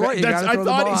too short. I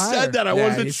thought he said that. I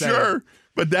wasn't sure,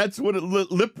 but that's what it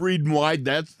lip reading wide.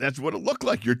 That's what it looked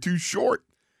like. You're too short.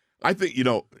 I think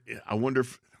I wonder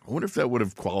if that would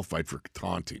have qualified for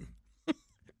taunting.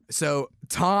 So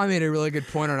Tom made a really good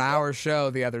point on our show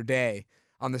the other day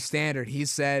on the Standard. He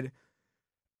said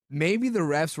maybe the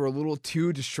refs were a little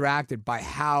too distracted by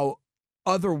how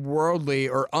otherworldly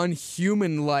or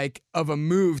unhuman-like of a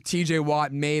move T.J.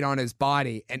 Watt made on his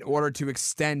body in order to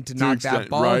knock that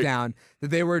ball down, that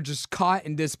they were just caught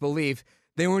in disbelief.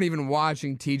 They weren't even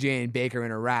watching T.J. and Baker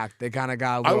interact. They kind of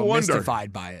got a little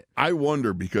mystified by it. I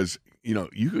wonder because, you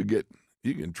could get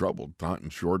in trouble taunting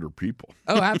shorter people.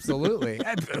 Oh, absolutely.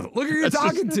 Look who you're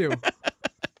talking to.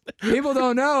 People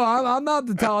don't know. I'm not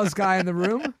the tallest guy in the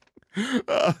room.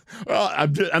 Well,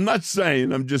 I'm not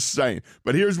saying. I'm just saying.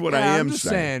 But here's what I am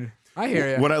saying. I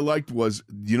hear you. What I liked was,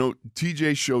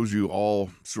 TJ shows you all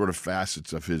sort of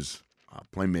facets of his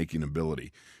playmaking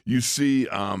ability. You see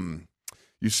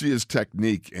his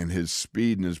technique and his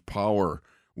speed and his power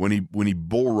when he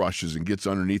bull rushes and gets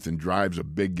underneath and drives a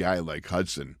big guy like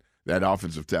Hudson, that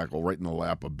offensive tackle, right in the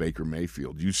lap of Baker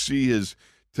Mayfield. You see his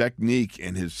technique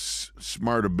and his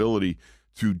smart ability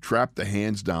to trap the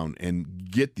hands down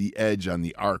and get the edge on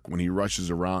the arc when he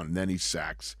rushes around, and then he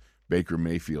sacks Baker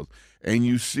Mayfield. And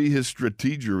you see his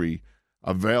strategery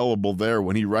available there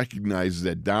when he recognizes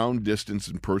that down, distance,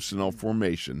 and personnel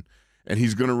formation, and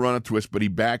he's going to run a twist, but he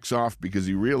backs off because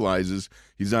he realizes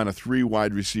he's on a 3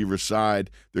 wide receiver side.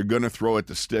 They're going to throw at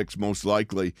the sticks most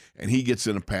likely, and he gets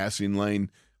in a passing lane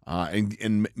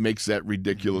and makes that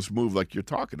ridiculous move like you're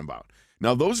talking about.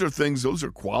 Now, those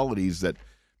are qualities that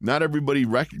not everybody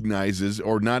recognizes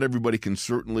or not everybody can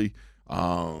certainly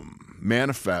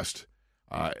manifest,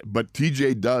 but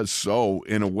TJ does so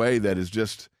in a way that is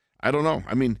just, I don't know.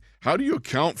 I mean, how do you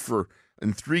account for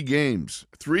in 3 games,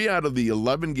 3 out of the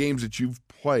 11 games that you've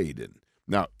played in?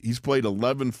 Now, he's played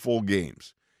 11 full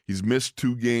games. He's missed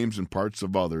 2 games and parts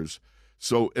of others.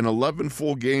 So in 11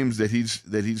 full games that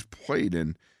he's played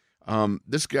in,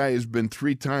 this guy has been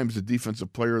 3 times the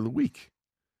Defensive Player of the Week.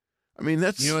 I mean,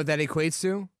 that's... You know what that equates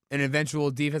to? An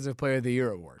eventual Defensive Player of the Year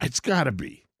award. It's got to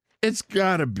be. It's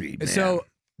got to be, man. So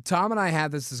Tom and I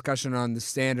had this discussion on the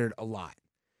Standard a lot.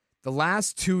 The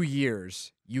last 2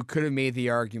 years, you could have made the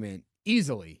argument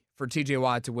easily for TJ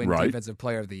Watt to win Defensive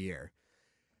Player of the Year.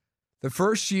 The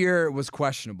first year was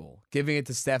questionable, giving it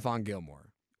to Stephon Gilmore.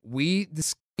 We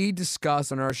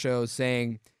discussed on our show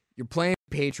saying, you're playing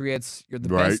Patriots, you're the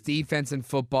best defense in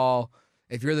football.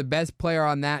 If you're the best player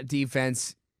on that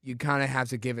defense, you kind of have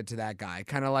to give it to that guy.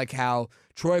 Kind of like how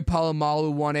Troy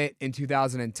Polamalu won it in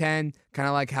 2010, kind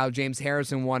of like how James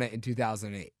Harrison won it in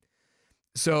 2008.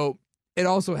 So it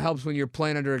also helps when you're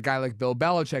playing under a guy like Bill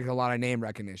Belichick, a lot of name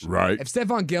recognition. Right. If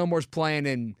Stephon Gilmore's playing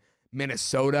in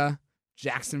Minnesota,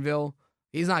 Jacksonville,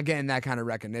 he's not getting that kind of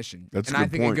recognition. That's and a good I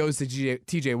think point. it goes to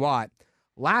TJ Watt.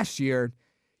 Last year,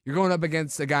 you're going up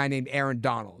against a guy named Aaron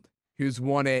Donald, who's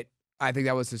won it. I think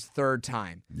that was his 3rd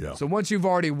time. Yeah. So once you've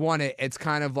already won it, it's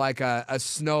kind of like a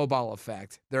snowball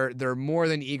effect. They're more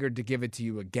than eager to give it to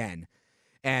you again,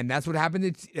 and that's what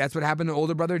happened to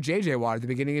older brother JJ Watt at the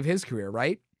beginning of his career,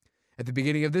 right? At the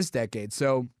beginning of this decade.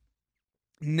 So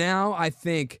now I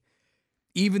think,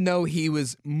 even though he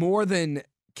was more than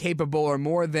capable or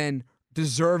more than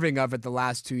deserving of it the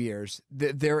last 2 years,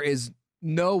 there is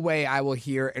no way I will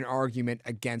hear an argument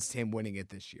against him winning it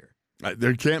this year.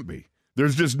 There can't be.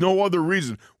 There's just no other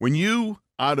reason. When you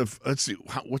let's see,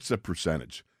 what's the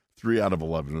percentage? 3 out of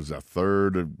 11. Was that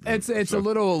third? It's a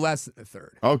little less than a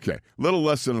third. Okay, a little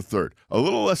less than a third. A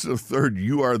little less than a third.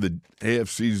 You are the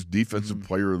AFC's Defensive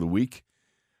Player of the Week.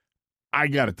 I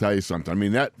got to tell you something. I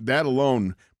mean, that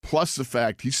alone, plus the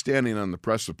fact he's standing on the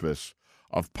precipice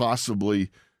of possibly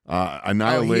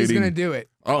annihilating. Oh, he's going to do it.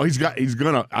 Oh, he's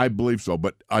going to, I believe so,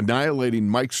 but annihilating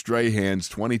Mike Strahan's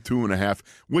 22.5,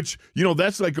 which,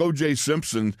 that's like O.J.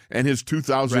 Simpson and his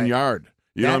 2,000 yard.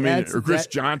 You know what I mean? Or Chris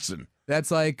Johnson. That's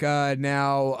like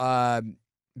now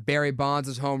Barry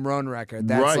Bonds' home run record.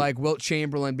 That's like Wilt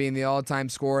Chamberlain being the all-time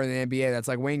scorer in the NBA. That's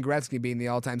like Wayne Gretzky being the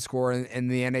all-time scorer in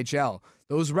the NHL.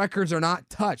 Those records are not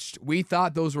touched. We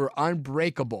thought those were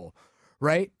unbreakable,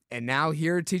 right? And now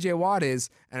here TJ Watt is.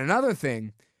 And another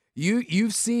thing,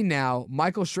 you've seen now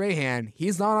Michael Strahan,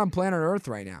 he's not on planet Earth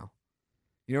right now.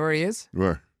 You know where he is?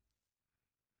 Where?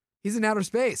 He's in outer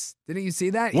space. Didn't you see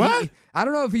that? What? I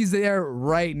don't know if he's there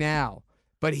right now,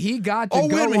 but he got to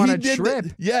go on a trip.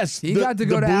 He got to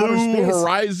go to outer space. Blue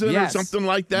Horizon or something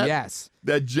like that? Yes.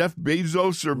 That Jeff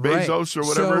Bezos or Bezos or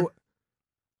whatever. So,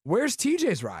 where's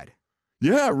TJ's ride?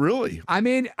 Yeah, really. I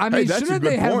mean, Hey, shouldn't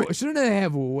they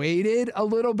have waited a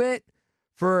little bit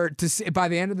by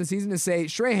the end of the season to say,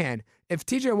 Strahan, if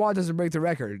TJ Watt doesn't break the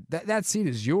record, that seat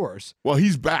is yours. Well,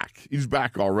 he's back. He's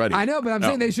back already. I know, but I'm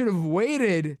saying they should have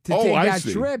waited to take that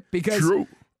trip because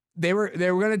they were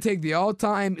going to take the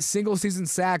all-time single-season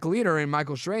sack leader in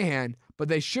Michael Strahan, but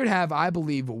they should have, I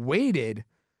believe, waited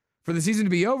for the season to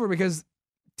be over because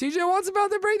TJ Watt's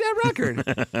about to break that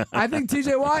record. I think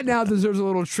TJ Watt now deserves a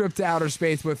little trip to outer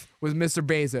space with Mr.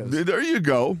 Bezos. There you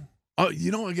go. Oh,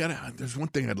 there's one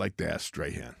thing I'd like to ask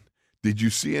Strahan. Did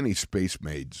you see any Space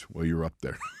Maids while you were up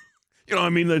there?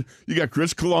 You got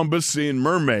Chris Columbus seeing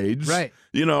mermaids. Right.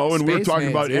 And Space we're talking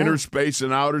maids, about inner space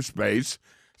and outer space.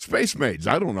 Space Maids,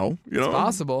 I don't know. It's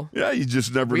possible. Yeah, you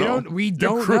just never know. We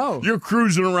don't know. You're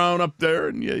cruising around up there,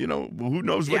 and who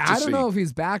knows what to see. I don't know if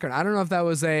he's back or I don't know if that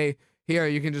was here,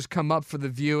 you can just come up for the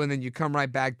view and then you come right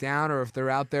back down, or if they're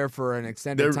out there for an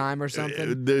extended time or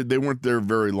something. They weren't there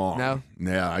very long. No?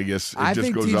 Yeah, I guess I just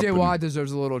think goes up. TJ Watt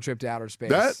deserves a little trip to outer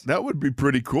space. That would be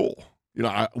pretty cool.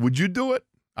 Would you do it?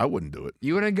 I wouldn't do it.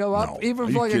 You wouldn't go up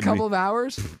even for like a couple of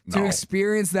hours to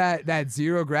experience that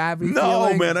zero gravity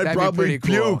feeling? No, man, I'd probably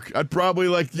puke. Cool. I'd probably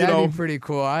That'd be pretty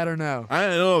cool. I don't know. I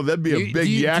don't know. That'd be a big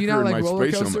yacker do you not like in my roller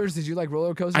space. Coasters? Did you like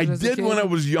roller coasters? I did when I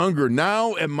was younger.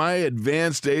 Now, at my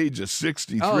advanced age of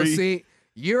 63. Oh, see,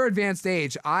 your advanced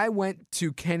age. I went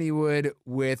to Kennywood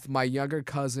with my younger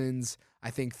cousins,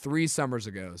 I think 3 summers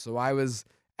ago. So I was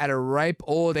at a ripe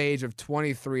old age of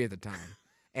 23 at the time.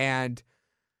 And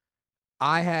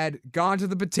I had gone to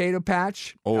the potato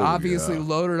patch, obviously yeah.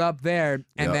 loaded up there,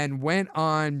 and Yeah. then went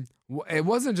on. It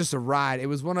wasn't just a ride. It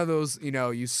was one of those,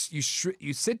 you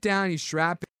sit down, you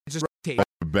strap it, just rotate,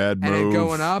 Bad move. and it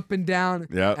going up and down.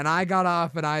 Yeah. And I got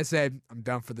off and I said, I'm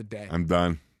done for the day. I'm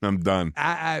done.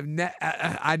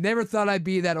 I never thought I'd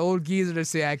be that old geezer to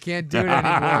say I can't do it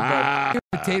anymore.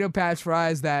 But potato patch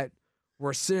fries that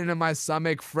were sitting in my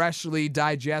stomach, freshly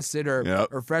digested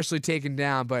or freshly taken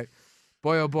down. But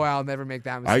boy, oh boy, I'll never make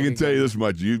that mistake. I can tell you this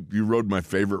much: you rode my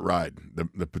favorite ride,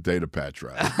 the potato patch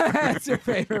ride. That's your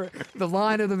favorite. The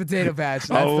line of the potato patch.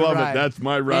 That's I the love ride. it. That's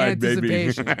my ride, baby.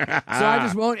 Anticipation. So I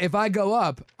just won't. If I go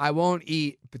up, I won't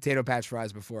eat potato patch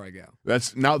fries before I go.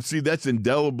 That's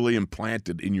indelibly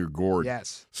implanted in your gourd.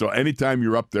 Yes. So anytime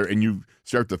you're up there and you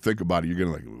start to think about it, you're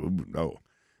gonna ooh, no.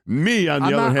 Me, on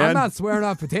the other hand, I'm not swearing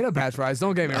off potato patch fries.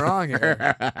 Don't get me wrong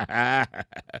here.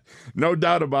 no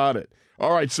doubt about it.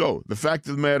 All right, so the fact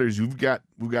of the matter is we've got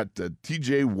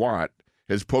T.J. Watt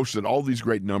has posted all these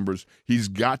great numbers. He's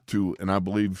got to, and I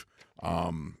believe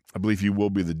he will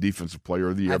be the defensive player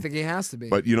of the year. I think he has to be.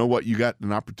 But you know what? You got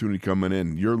an opportunity coming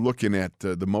in. You're looking at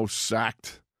the most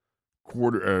sacked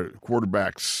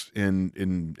quarterbacks in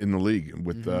the league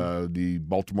with the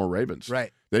Baltimore Ravens.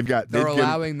 Right. They're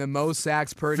allowing the most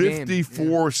sacks per game.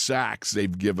 54 sacks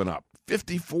they've given up.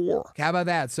 54. How about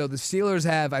that? So the Steelers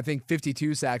have, I think,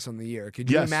 52 sacks on the year. Could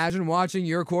you imagine watching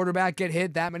your quarterback get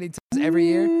hit that many times every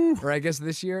year? Or I guess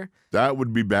this year? That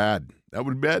would be bad.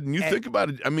 And you think about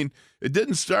it. I mean, it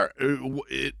didn't start.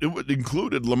 It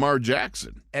included Lamar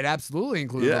Jackson. It absolutely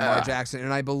included Lamar Jackson.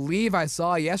 And I believe I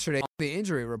saw yesterday the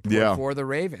injury report for the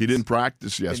Ravens. He didn't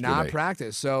practice yesterday. Did not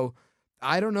practice. So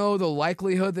I don't know the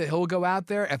likelihood that he'll go out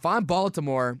there. If I'm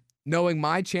Baltimore, knowing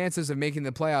my chances of making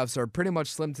the playoffs are pretty much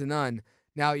slim to none.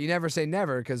 Now, you never say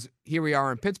never, because here we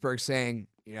are in Pittsburgh saying,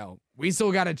 we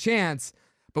still got a chance,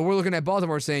 but we're looking at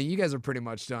Baltimore saying, you guys are pretty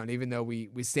much done, even though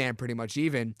we stand pretty much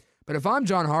even. But if I'm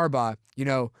John Harbaugh,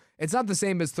 it's not the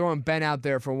same as throwing Ben out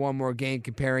there for one more game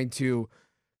comparing to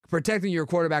protecting your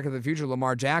quarterback of the future,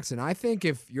 Lamar Jackson. I think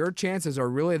if your chances are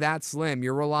really that slim,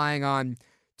 you're relying on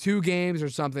 2 games or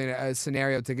something, a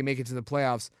scenario to make it to the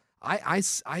playoffs,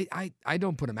 I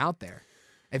don't put him out there.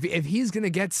 If he's going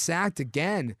to get sacked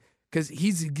again, because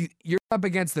you're up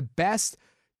against the best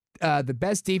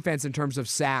defense in terms of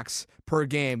sacks per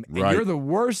game, and you're the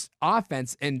worst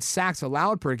offense in sacks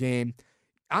allowed per game.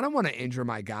 I don't want to injure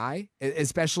my guy,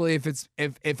 especially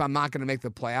if I'm not going to make the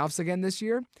playoffs again this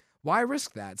year. Why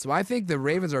risk that? So I think the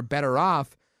Ravens are better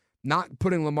off not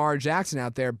putting Lamar Jackson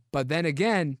out there. But then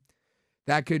again,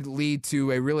 that could lead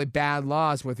to a really bad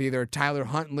loss with either Tyler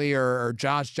Huntley or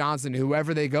Josh Johnson,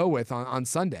 whoever they go with on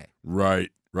Sunday.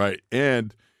 Right.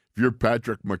 And if you're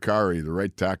Patrick McCarry, the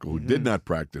right tackle, who did not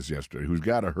practice yesterday, who's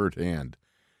got a hurt hand,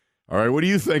 all right, what are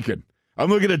you thinking? I'm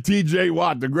looking at T.J.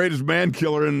 Watt, the greatest man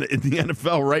killer in the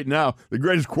NFL right now, the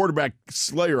greatest quarterback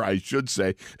slayer, I should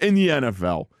say, in the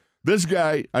NFL. This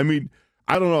guy, I mean,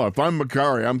 I don't know. If I'm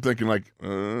McCarry, I'm thinking like, Well,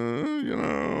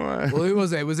 who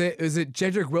was it? Is it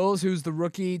Jedrick Wills, who's the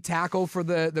rookie tackle for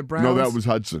the Browns? No, that was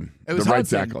Hudson. It was the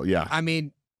Hudson. Right tackle, yeah. I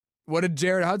mean, what did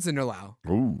Jared Hudson allow?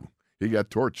 Ooh, he got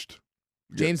torched.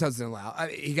 James Hudson allowed.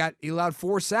 He allowed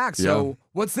 4 sacks. So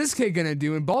what's this kid gonna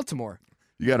do in Baltimore?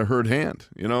 You got a hurt hand.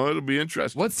 It'll be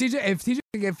interesting. What's TJ? If TJ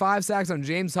can get 5 sacks on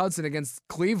James Hudson against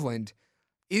Cleveland,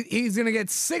 he's going to get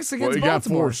 6 against he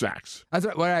Baltimore. Got 4 sacks. That's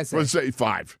what did I say? Let's say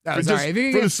 5. Oh, sorry. If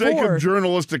he for the gets sake 4, of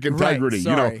journalistic integrity,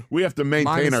 right, we have to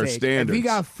maintain our standards. If he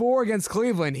got 4 against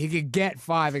Cleveland, he could get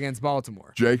 5 against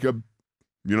Baltimore. Jacob,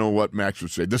 you know what Max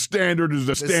would say? The standard is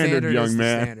the standard, young is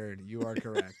man. The standard. You are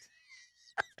correct.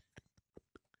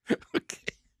 Okay.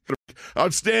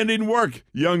 Outstanding work,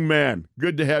 young man.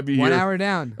 Good to have you here. 1 hour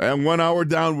down. And 1 hour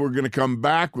down, we're going to come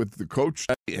back with the coach,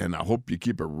 and I hope you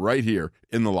keep it right here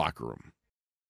in the locker room.